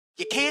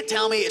You can't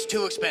tell me it's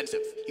too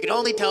expensive. You can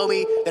only tell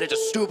me that it's a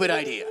stupid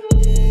idea.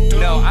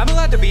 No, I'm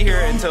allowed to be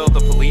here until the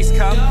police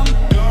come.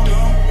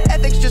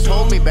 Ethics just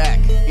hold me back.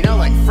 You know,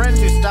 like friends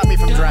who stop me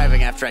from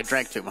driving after I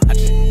drank too much.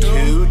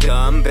 Two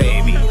dumb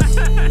babies.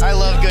 I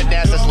love good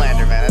NASA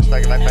slander, man. That's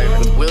fucking my favorite.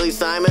 With Willie,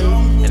 Simon,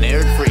 and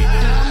Eric Freedman.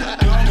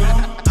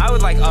 I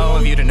would like all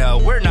of you to know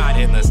we're not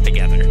in this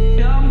together.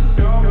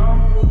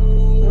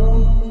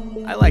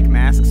 I like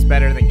masks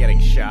better than getting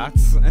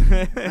shots.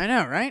 I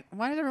know, right?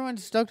 Why is everyone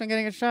stoked on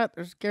getting a shot?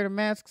 They're scared of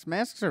masks.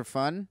 Masks are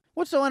fun.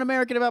 What's so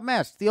un-American about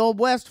masks? The Old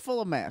West full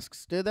of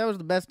masks. Dude, that was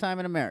the best time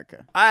in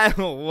America.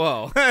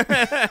 Whoa.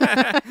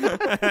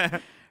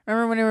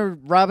 Remember when we were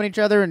robbing each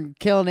other and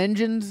killing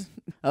Injuns?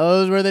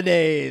 Those were the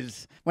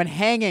days. When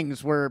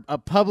hangings were a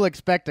public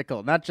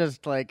spectacle, not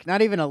just like,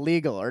 not even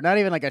illegal, or not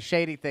even like a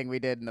shady thing we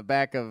did in the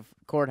back of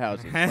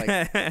courthouses.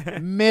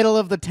 Like, middle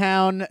of the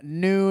town,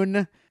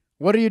 noon.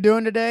 What are you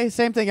doing today?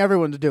 Same thing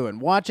everyone's doing,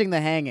 watching the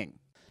hanging.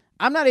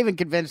 I'm not even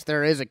convinced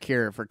there is a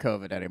cure for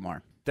COVID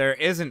anymore. There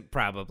isn't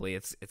probably.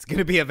 It's going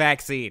to be a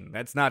vaccine.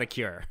 That's not a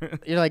cure.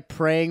 You're like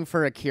praying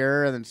for a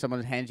cure, and then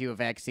someone hands you a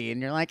vaccine,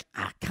 and you're like,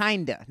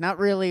 kinda. Not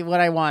really what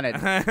I wanted.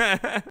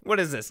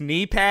 What is this,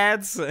 knee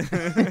pads?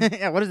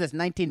 Yeah, what is this,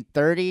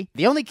 1930?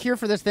 The only cure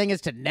for this thing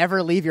is to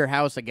never leave your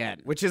house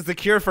again. Which is the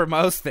cure for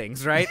most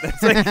things, right?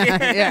 That's like,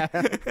 yeah.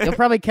 You'll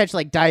probably catch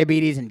like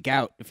diabetes and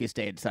gout if you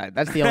stay inside.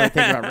 That's the only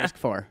thing you're at risk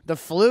for. The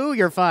flu,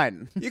 you're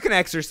fine. You can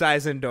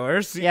exercise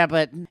indoors. Yeah,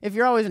 but if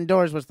you're always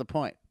indoors, what's the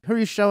point? Who are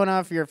you showing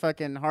off your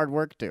fucking hard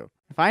work to?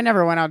 If I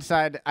never went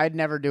outside, I'd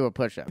never do a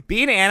push-up.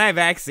 Being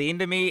anti-vaccine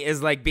to me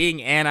is like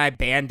being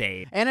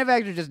anti-Band-Aid.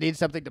 Anti-vaxxers just need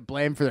something to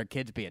blame for their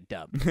kids being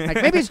dumb.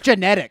 Like, maybe it's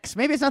genetics.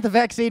 Maybe it's not the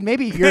vaccine.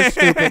 Maybe you're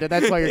stupid, and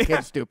that's why your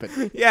kid's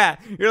stupid. Yeah,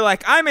 you're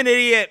like, I'm an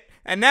idiot,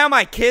 and now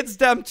my kid's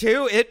dumb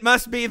too? It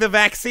must be the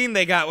vaccine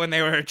they got when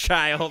they were a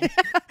child.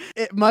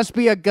 It must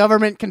be a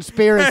government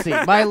conspiracy.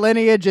 My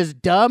lineage is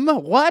dumb?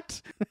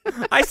 What?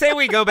 I say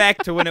we go back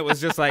to when it was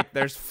just like,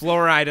 there's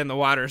fluoride in the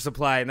water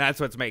supply, and that's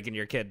what's making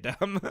your kid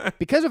dumb.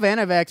 Because of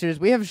anti-vaxxers,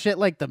 we have shit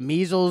like the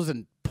measles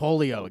and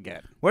polio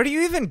again. Where do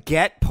you even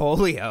get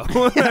polio?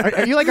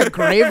 Are you like a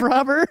grave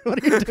robber?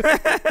 What are you doing?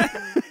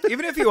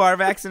 Even if you are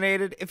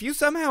vaccinated, if you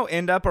somehow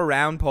end up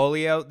around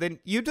polio, then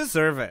you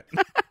deserve it.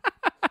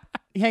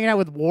 You hanging out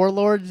with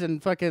warlords in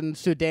fucking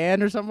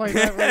Sudan or something like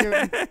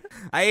that?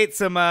 I ate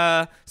some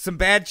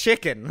bad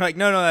chicken. Like,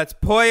 no, that's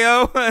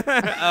pollo.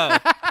 Oh.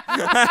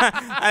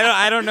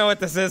 I don't know what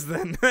this is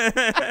then.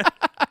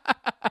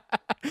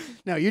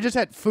 No, you just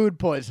had food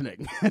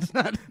poisoning. It's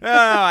not. No,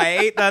 I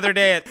ate the other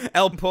day at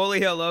El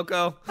Polio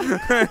Loco.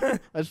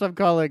 That's what I'm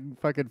calling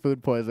fucking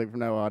food poisoning from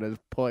now on, is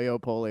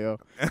polio.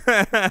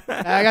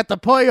 I got the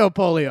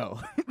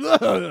polio.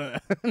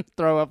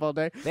 Throw up all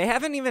day. They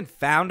haven't even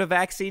found a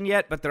vaccine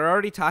yet, but they're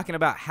already talking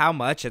about how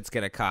much it's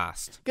going to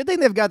cost. Good thing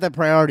they've got their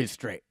priorities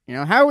straight. You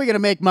know, how are we going to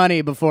make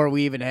money before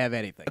we even have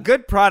anything? A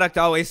good product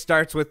always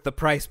starts with the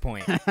price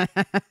point.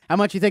 How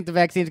much you think the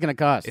vaccine's going to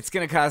cost? It's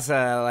going to cost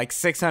like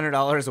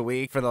 $600 a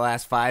week for the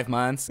last 5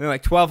 months. And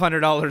like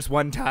 $1,200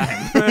 one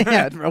time.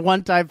 Yeah, a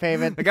one-time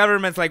payment. The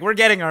government's like, we're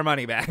getting our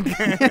money back.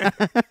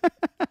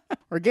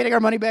 We're getting our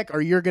money back, or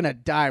you're going to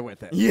die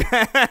with it. Yeah.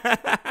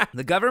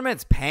 The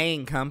government's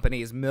paying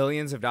companies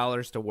millions of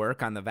dollars to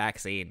work on the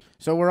vaccine.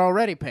 So we're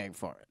already paying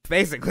for it.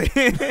 Basically.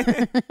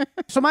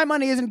 So my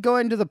money isn't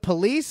going to the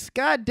police?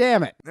 God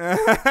damn it.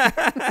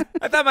 I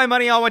thought my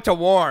money all went to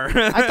war.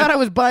 I thought I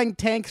was buying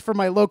tanks for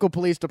my local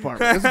police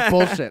department. This is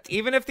bullshit.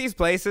 Even if these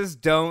places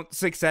don't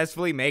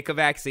successfully make a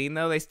vaccine,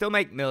 though, they still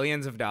make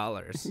millions of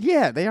dollars.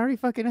 Yeah, they already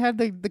fucking had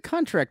the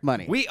contract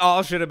money. We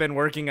all should have been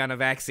working on a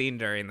vaccine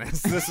during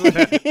this.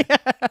 Yeah.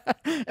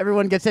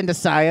 Everyone gets into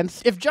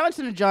science. If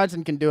Johnson &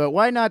 Johnson can do it,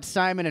 why not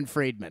Simon and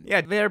Freedman?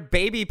 Yeah, their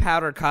baby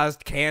powder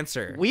caused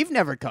cancer. We've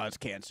never caused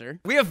cancer.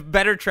 We have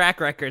better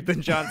track record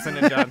than Johnson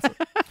 & Johnson.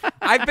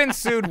 I've been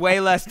sued way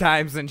less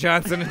times than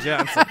Johnson &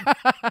 Johnson.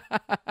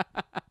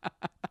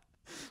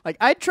 Like,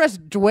 I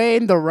trust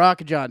Dwayne "The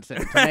Rock"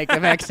 Johnson to make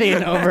a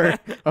vaccine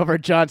over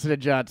Johnson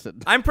 &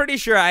 Johnson. I'm pretty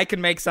sure I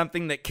can make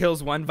something that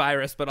kills one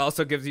virus but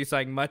also gives you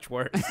something much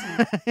worse.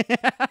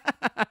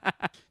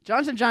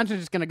 Johnson & Johnson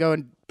is just going to go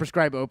and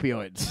prescribe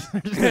opioids.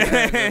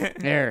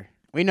 There.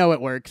 We know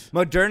it works.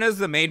 Moderna's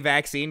the main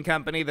vaccine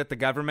company that the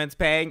government's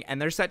paying,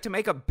 and they're set to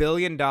make $1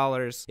 billion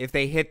if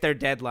they hit their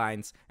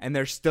deadlines, and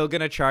they're still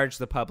going to charge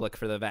the public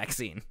for the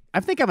vaccine.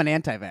 I think I'm an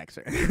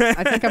anti-vaxxer.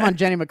 I think I'm on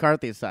Jenny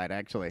McCarthy's side,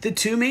 actually. The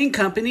two main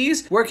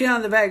companies working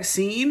on the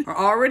vaccine are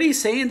already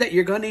saying that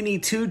you're going to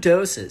need 2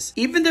 doses,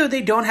 even though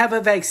they don't have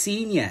a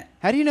vaccine yet.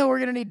 How do you know we're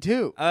going to need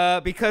 2?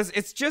 Because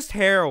it's just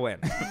heroin.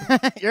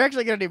 You're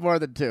actually going to need more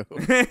than 2.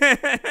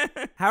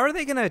 How are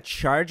they going to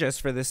charge us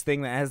for this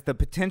thing that has the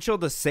potential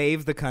to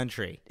save the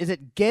country? Is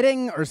it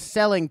getting or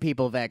selling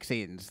people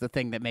vaccines the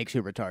thing that makes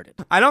you retarded?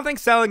 I don't think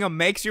selling them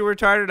makes you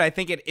retarded. I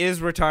think it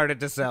is retarded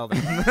to sell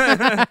them.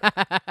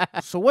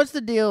 So what's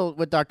the deal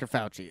with Dr.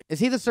 Fauci? Is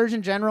he the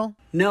Surgeon General?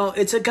 No,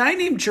 it's a guy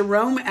named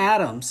Jerome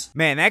Adams.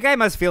 Man, that guy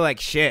must feel like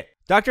shit.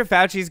 Dr.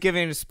 Fauci's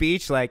giving a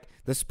speech like,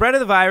 The spread of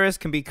the virus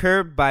can be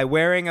curbed by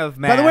wearing of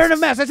masks. By the wearing of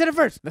masks. I said it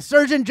first. The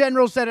Surgeon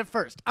General said it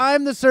first.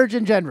 I'm the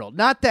Surgeon General,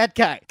 not that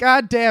guy.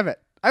 God damn it.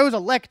 I was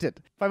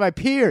elected by my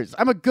peers.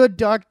 I'm a good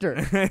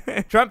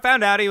doctor. Trump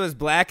found out he was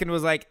black and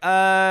was like,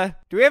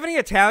 do we have any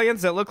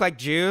Italians that look like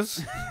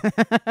Jews?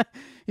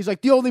 He's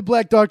like, the only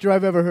black doctor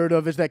I've ever heard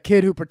of is that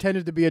kid who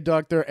pretended to be a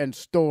doctor and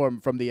Storm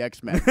from the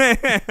X-Men.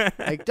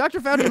 Like, Dr.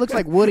 Fauci looks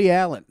like Woody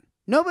Allen.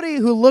 Nobody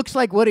who looks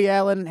like Woody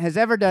Allen has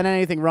ever done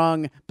anything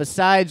wrong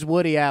besides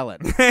Woody Allen.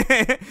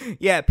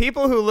 Yeah,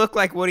 people who look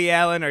like Woody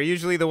Allen are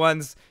usually the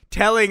ones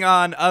telling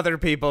on other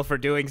people for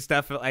doing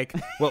stuff like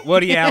what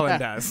Woody Allen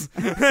does.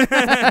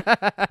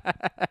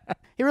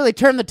 He really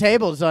turned the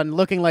tables on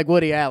looking like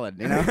Woody Allen,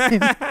 you know?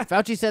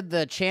 Fauci said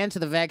the chance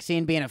of the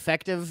vaccine being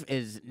effective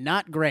is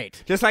not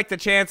great. Just like the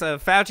chance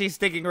of Fauci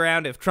sticking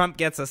around if Trump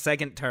gets a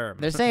second term.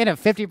 They're saying a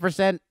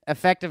 50%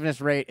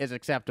 effectiveness rate is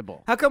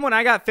acceptable. How come when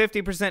I got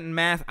 50% in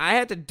math, I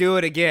had to do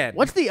it again?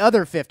 What's the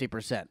other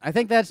 50%? I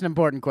think that's an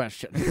important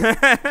question.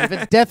 If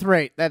it's death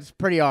rate, that's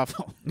pretty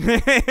awful.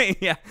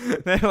 Yeah,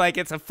 they're like,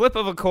 it's a flip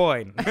of a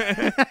coin.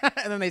 And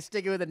then they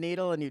stick it with a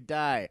needle and you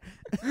die.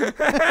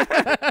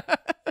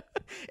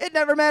 It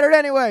never mattered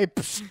anyway.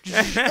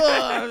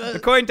 The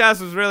coin toss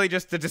was really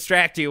just to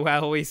distract you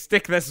while we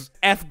stick this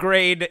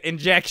F-grade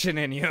injection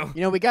in you.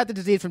 You know, we got the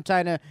disease from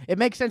China. It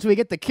makes sense we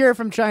get the cure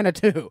from China,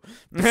 too.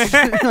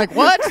 Like,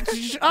 what?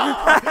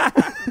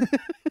 Oh.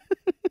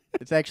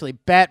 It's actually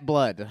bat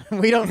blood.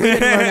 We don't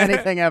learn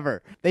anything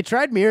ever. They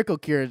tried miracle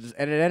cures,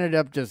 and it ended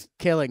up just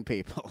killing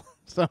people.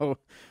 So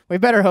we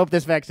better hope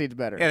this vaccine's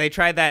better. Yeah, they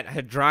tried that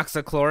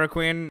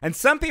hydroxychloroquine, and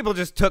some people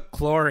just took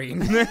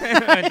chlorine.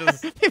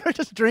 People are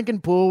just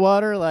drinking pool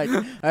water like,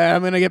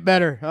 I'm going to get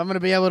better. I'm going to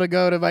be able to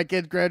go to my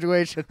kid's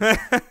graduation.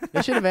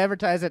 They should have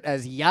advertised it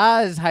as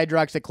Yaz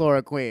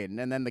hydroxychloroquine,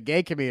 and then the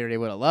gay community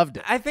would have loved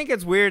it. I think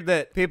it's weird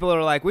that people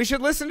are like, we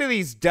should listen to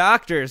these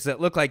doctors that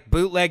look like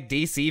bootleg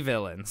DC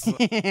villains.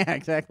 Yeah,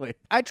 exactly.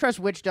 I trust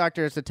witch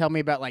doctors to tell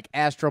me about, like,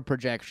 astral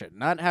projection,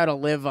 not how to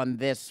live on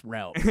this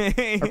realm.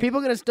 Are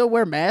people going to still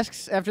wear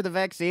masks after the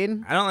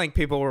vaccine? I don't think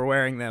people were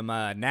wearing them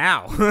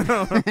now.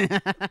 Yeah,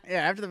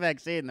 after the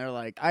vaccine, they're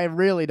like, I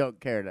really don't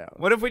care now.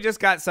 What if we just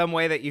got some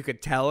way that you could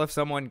tell if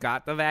someone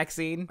got the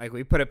vaccine? Like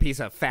we put a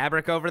piece of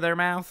fabric over their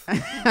mouth?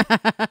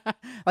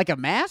 Like a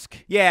mask?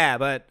 Yeah,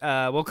 but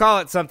we'll call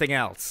it something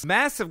else.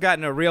 Masks have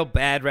gotten a real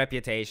bad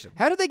reputation.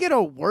 How did they get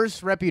a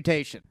worse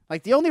reputation?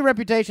 Like, the only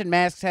reputation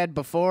masks had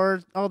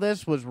before all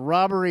this was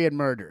robbery and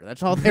murder.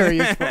 That's all they were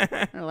used for.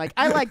 They're like,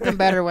 I liked them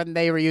better when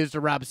they were used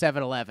to rob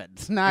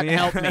 7-Elevens, not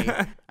help me.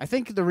 I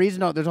think the reason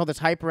there's all this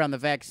hype around the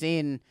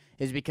vaccine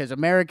is because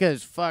America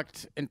is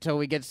fucked until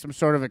we get some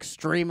sort of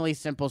extremely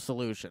simple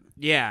solution.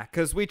 Yeah,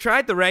 because we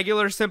tried the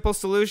regular simple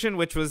solution,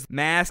 which was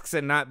masks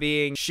and not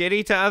being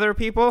shitty to other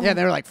people. Yeah,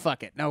 they were like,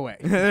 fuck it, no way.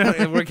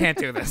 We can't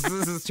do this.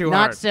 This is too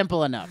hard. Not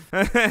simple enough.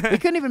 We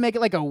couldn't even make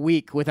it like a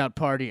week without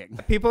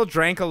partying. People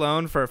drank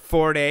alone for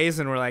 4 days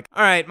and were like,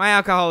 all right, my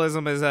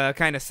alcoholism is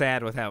kind of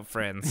sad without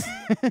friends.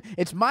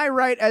 It's my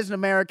right as an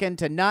American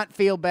to not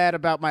feel bad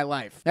about my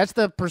life. That's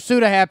the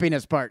pursuit of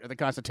happiness part of the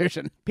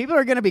Constitution. People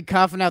are going to be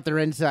coughing out their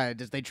insides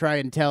as they try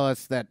and tell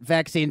us that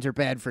vaccines are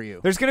bad for you.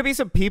 There's going to be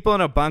some people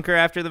in a bunker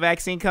after the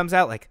vaccine comes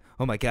out like,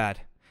 oh my God,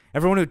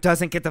 everyone who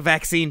doesn't get the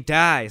vaccine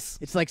dies.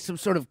 It's like some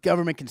sort of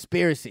government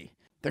conspiracy.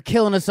 They're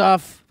killing us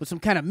off with some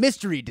kind of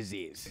mystery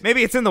disease.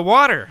 Maybe it's in the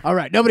water. All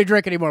right, nobody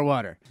drink any more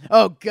water.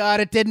 Oh, God,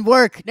 it didn't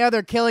work. Now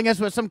they're killing us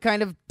with some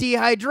kind of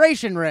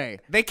dehydration ray.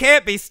 They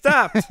can't be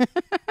stopped.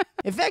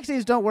 If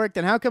vaccines don't work,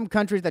 then how come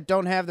countries that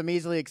don't have them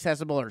easily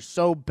accessible are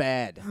so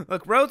bad?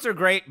 Look, roads are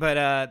great,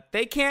 but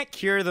they can't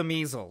cure the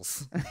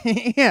measles.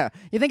 Yeah.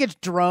 You think it's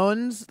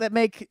drones that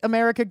make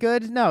America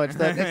good? No, it's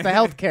the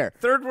healthcare.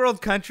 Third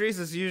world countries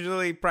is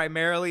usually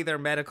primarily their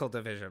medical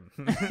division.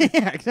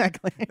 Yeah,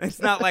 exactly.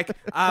 It's not like,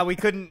 we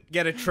couldn't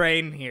get a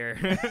train here.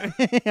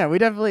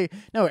 Yeah,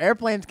 no,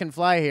 airplanes can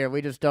fly here.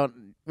 We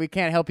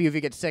can't help you if you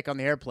get sick on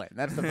the airplane.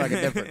 That's the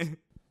fucking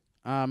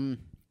difference.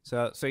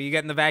 So you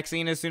getting the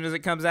vaccine as soon as it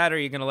comes out, or are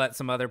you going to let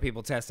some other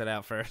people test it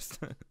out first?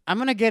 I'm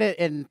going to get it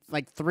in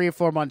like 3 or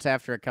 4 months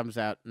after it comes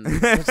out and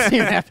we'll see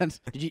what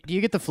happens. Do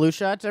you get the flu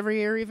shots every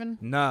year even?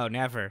 No,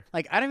 never.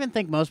 Like, I don't even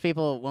think most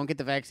people won't get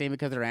the vaccine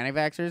because they're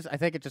anti-vaxxers. I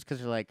think it's just because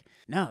they're like,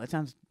 no, that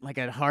sounds like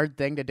a hard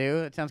thing to do.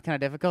 It sounds kind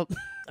of difficult.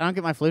 I don't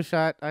get my flu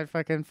shot. I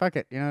fucking fuck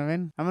it. You know what I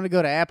mean? I'm going to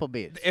go to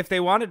Applebee's. If they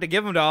wanted to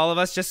give them to all of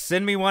us, just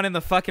send me one in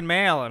the fucking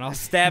mail and I'll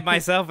stab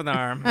myself in the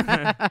arm.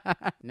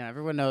 No,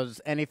 everyone knows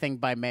anything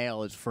by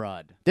mail is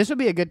fraud. This would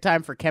be a good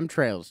time for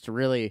chemtrails to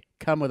really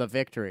come with a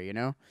victory, you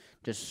know?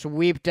 Just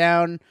sweep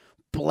down,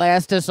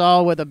 blast us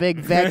all with a big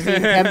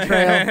vaccine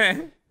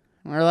chemtrail.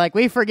 We're like,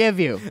 we forgive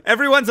you.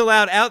 Everyone's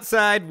allowed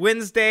outside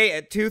Wednesday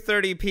at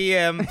 2:30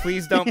 p.m.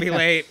 Please don't be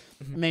late.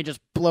 May just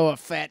blow a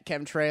fat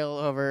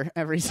chemtrail over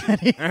every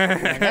city. Like,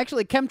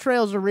 actually,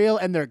 chemtrails are real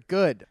and they're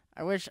good.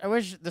 I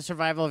wish the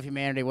survival of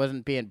humanity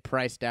wasn't being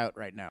priced out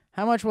right now.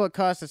 How much will it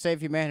cost to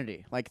save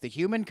humanity? Like the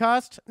human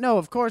cost? No,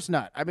 of course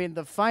not. I mean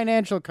the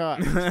financial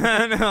cost.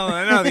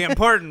 no, the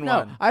important No,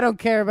 one. I don't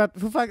care about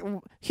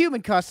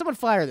human cost. Someone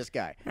fire this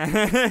guy.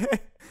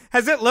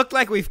 Has it looked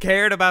like we've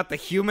cared about the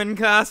human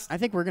cost? I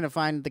think we're gonna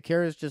find the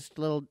cure is just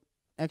a little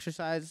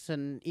exercise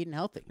and eating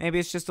healthy. Maybe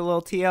it's just a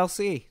little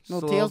TLC.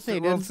 Little TLC,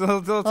 dude.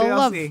 Little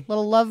TLC.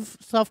 Little love,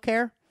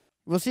 self-care.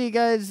 We'll see you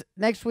guys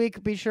next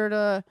week. Be sure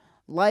to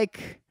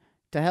like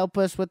to help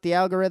us with the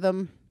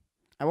algorithm.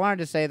 I wanted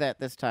to say that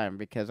this time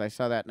because I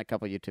saw that in a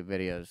couple YouTube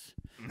videos.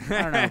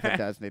 I don't know if it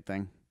does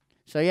anything.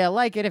 So yeah,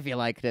 like it if you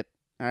liked it.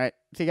 All right.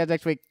 See you guys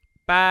next week.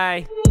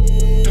 Bye.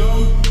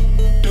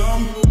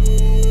 Dumb.